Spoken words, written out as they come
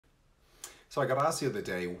So I got asked the other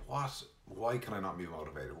day, why can I not be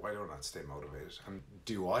motivated? Why don't I stay motivated? And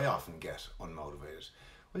do I often get unmotivated?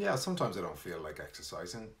 Well, yeah, sometimes I don't feel like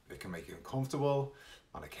exercising. It can make you uncomfortable.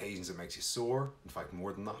 On occasions, it makes you sore. In fact,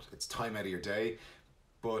 more than that, it's time out of your day.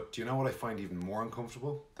 But do you know what I find even more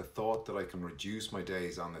uncomfortable? The thought that I can reduce my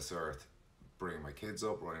days on this earth, bringing my kids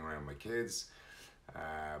up, running around with my kids,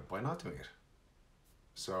 by not doing it.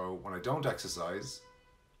 So when I don't exercise,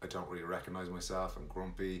 I don't really recognize myself. I'm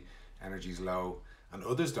grumpy, energy's low, and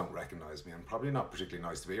others don't recognize me. I'm probably not particularly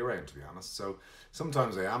nice to be around, to be honest. So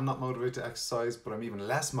sometimes I am not motivated to exercise, but I'm even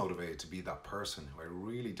less motivated to be that person who I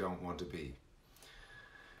really don't want to be.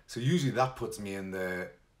 So usually that puts me in the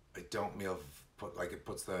it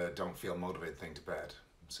puts the don't feel motivated thing to bed.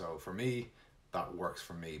 So for me, that works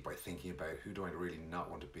for me by thinking about who do I really not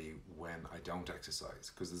want to be when I don't exercise.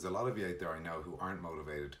 Because there's a lot of you out there I know who aren't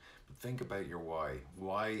motivated, but think about your why.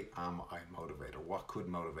 Why am I motivated? What could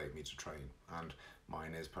motivate me to train? And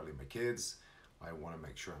mine is probably my kids. I want to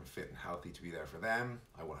make sure I'm fit and healthy to be there for them.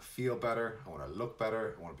 I want to feel better. I want to look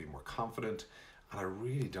better. I want to be more confident. And I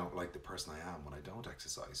really don't like the person I am when I don't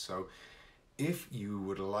exercise. So if you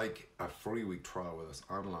would like a free week trial with us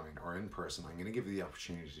online or in person, I'm going to give you the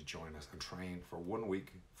opportunity to join us and train for 1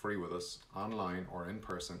 week free with us online or in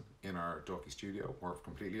person in our Dalkey studio. We're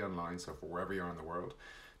completely online, so for wherever you are in the world,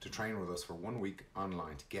 to train with us for 1 week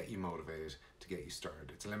online to get you motivated, to get you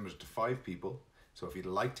started. It's limited to 5 people, so if you'd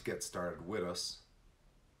like to get started with us,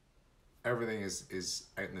 everything is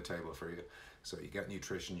out on the table for you. So you get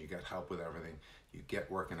nutrition, you get help with everything, you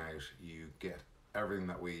get working out, you get everything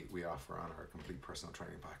that we offer on our complete personal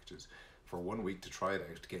training packages for 1 week to try it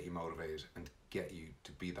out, to get you motivated and get you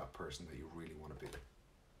to be that person that you really want to be.